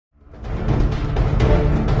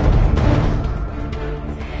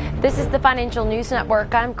This is the Financial News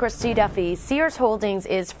Network. I'm Christy Duffy. Sears Holdings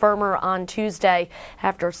is firmer on Tuesday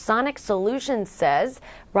after Sonic Solutions says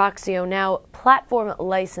Roxio Now platform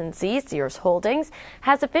licensee Sears Holdings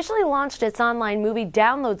has officially launched its online movie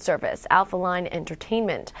download service, Alpha Line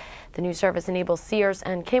Entertainment. The new service enables Sears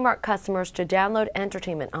and Kmart customers to download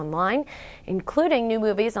entertainment online, including new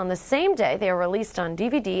movies on the same day they are released on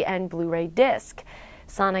DVD and Blu-ray disc.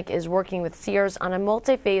 Sonic is working with Sears on a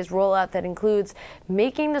multi-phase rollout that includes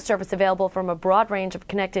making the service available from a broad range of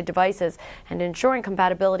connected devices and ensuring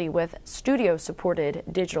compatibility with studio-supported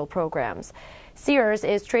digital programs. Sears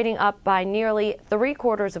is trading up by nearly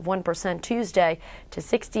 0.75% Tuesday to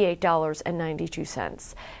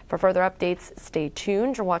 $68.92. For further updates, stay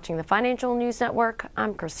tuned. You're watching the Financial News Network.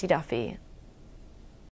 I'm Christy Duffy.